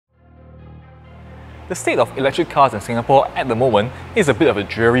The state of electric cars in Singapore at the moment is a bit of a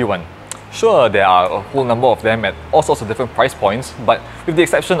dreary one. Sure, there are a whole number of them at all sorts of different price points, but with the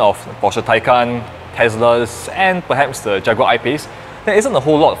exception of Porsche Taycan, Teslas, and perhaps the Jaguar I-Pace, there isn't a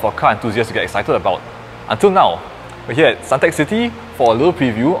whole lot for car enthusiasts to get excited about. Until now, we're here at Suntec City for a little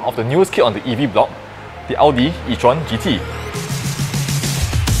preview of the newest kid on the EV block, the Audi e-tron GT.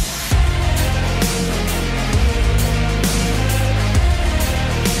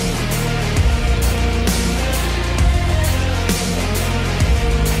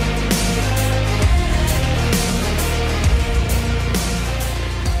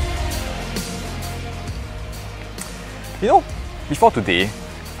 You know, before today,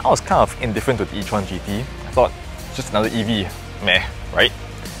 I was kind of indifferent to the e-tron GT. I thought, just another EV, meh, right?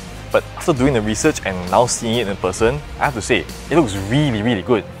 But after doing the research and now seeing it in person, I have to say, it looks really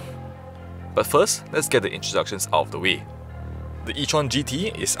good. But first, let's get the introductions out of the way. The e-tron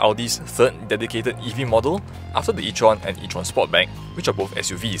GT is Audi's third dedicated EV model after the e-tron and e-tron Sportback, which are both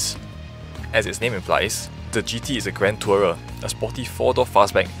SUVs. As its name implies, the GT is a grand tourer, a sporty 4-door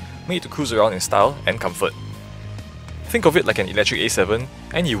fastback made to cruise around in style and comfort. Think of it like an electric A7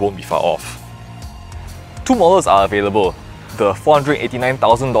 and you won't be far off. Two models are available, the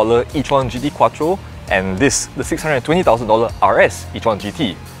 $489,000 e-tron GT Quattro and this, the $620,000 RS e-tron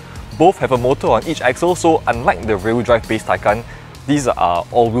GT. Both have a motor on each axle, so unlike the rear-wheel drive base Taycan, these are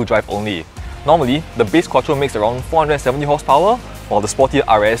all-wheel drive only. Normally, the base Quattro makes around 470 horsepower, while the sportier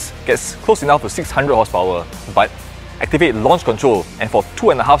RS gets close enough to 600 horsepower. But activate launch control and for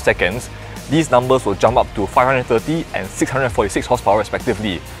 2.5 seconds, these numbers will jump up to 530 and 646 horsepower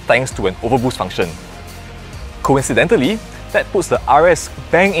respectively, thanks to an overboost function. Coincidentally, that puts the RS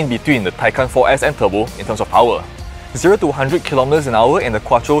bang in between the Taycan 4S and Turbo in terms of power. 0 to 100 km an hour in the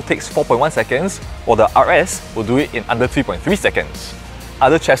Quattro takes 4.1 seconds, while the RS will do it in under 3.3 seconds.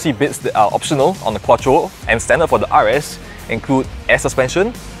 Other chassis bits that are optional on the Quattro and standard for the RS include air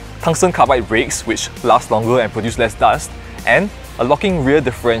suspension, tungsten carbide brakes which last longer and produce less dust, and a locking rear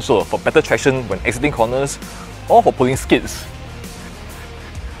differential for better traction when exiting corners or for pulling skids.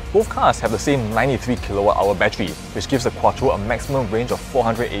 Both cars have the same 93 kWh battery, which gives the Quattro a maximum range of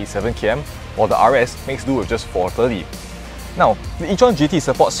 487 km, while the RS makes do with just 430. Now, the e-tron GT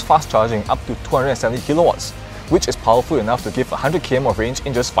supports fast charging up to 270 kilowatts, which is powerful enough to give 100 km of range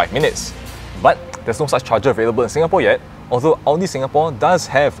in just 5 minutes. But there's no such charger available in Singapore yet, although Audi Singapore does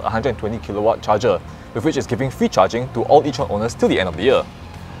have a 120 kilowatt charger, with which is giving free charging to all e-tron owners till the end of the year.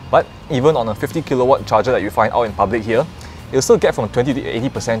 But even on a 50 kilowatt charger that you find out in public here, you'll still get from 20 to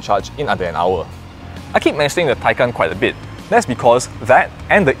 80% charge in under an hour. I keep mentioning the Taycan quite a bit. That's because that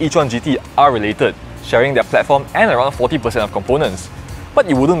and the e-tron GT are related, sharing their platform and around 40% of components. But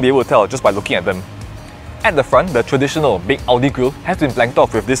you wouldn't be able to tell just by looking at them. At the front, the traditional big Audi grille has been blanked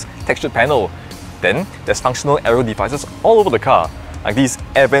off with this textured panel. Then, there's functional aero devices all over the car, like these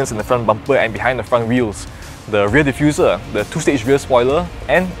air vents in the front bumper and behind the front wheels, the rear diffuser, the two-stage rear spoiler,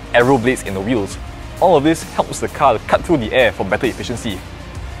 and aero blades in the wheels. All of this helps the car to cut through the air for better efficiency.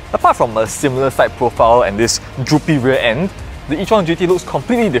 Apart from a similar side profile and this droopy rear end, the e-tron GT looks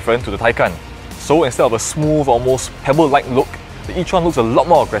completely different to the Taycan. So instead of a smooth, almost pebble-like look, the e-tron looks a lot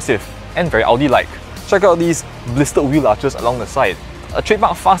more aggressive and very Audi-like. Check out these blistered wheel arches along the side, a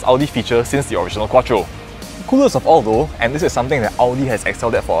trademark fast Audi feature since the original Quattro. Coolest of all though, and this is something that Audi has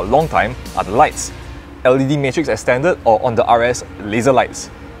excelled at for a long time, are the lights. LED matrix as standard, or on the RS, laser lights.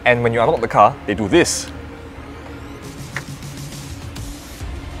 And when you unlock the car, they do this.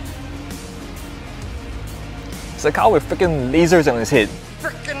 It's a car with freaking lasers on its head.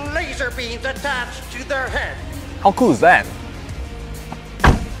 Frickin' laser beams attached to their head. How cool is that?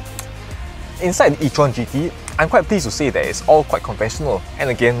 Inside the e-tron GT, I'm quite pleased to say that it's all quite conventional and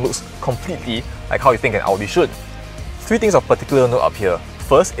again looks completely like how you think an Audi should. Three things of particular note up here.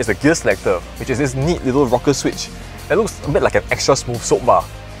 First is the gear selector, which is this neat little rocker switch that looks a bit like an extra smooth soap bar.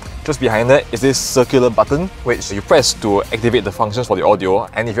 Just behind that is this circular button which you press to activate the functions for the audio,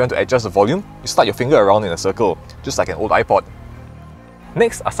 and if you want to adjust the volume, you slide your finger around in a circle, just like an old iPod.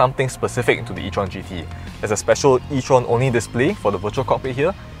 Next are something specific to the e-tron GT. There's a special e-tron only display for the virtual cockpit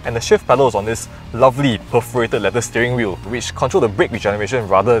here, and the shift pedals on this lovely perforated leather steering wheel, which control the brake regeneration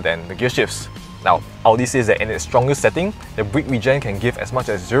rather than the gear shifts. Now, Audi says that in its strongest setting, the brake regen can give as much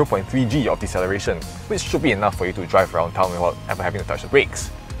as 0.3 G of deceleration, which should be enough for you to drive around town without ever having to touch the brakes.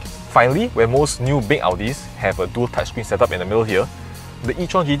 Finally, where most new big Audis have a dual touchscreen setup in the middle here, the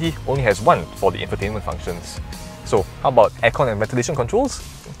e-tron GT only has one for the infotainment functions. So how about aircon and ventilation controls?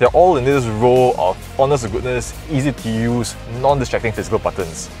 They're all in this row of honest to goodness, easy to use, non-distracting physical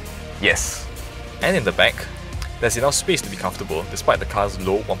buttons. Yes. And in the back, there's enough space to be comfortable despite the car's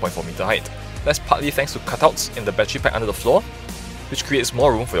low 1.4 meter height. That's partly thanks to cutouts in the battery pack under the floor, which creates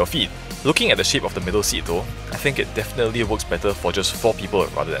more room for your feet. Looking at the shape of the middle seat though, I think it definitely works better for just 4 people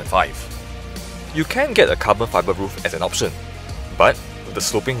rather than 5. You can get a carbon fibre roof as an option, but with the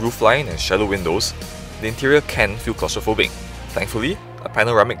sloping roofline and shallow windows, the interior can feel claustrophobic. Thankfully, a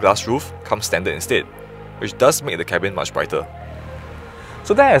panoramic glass roof comes standard instead, which does make the cabin much brighter.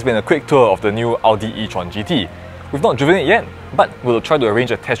 So that has been a quick tour of the new Audi e-tron GT. We've not driven it yet, but we'll try to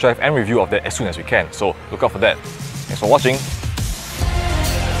arrange a test drive and review of that as soon as we can, so look out for that. Thanks for watching.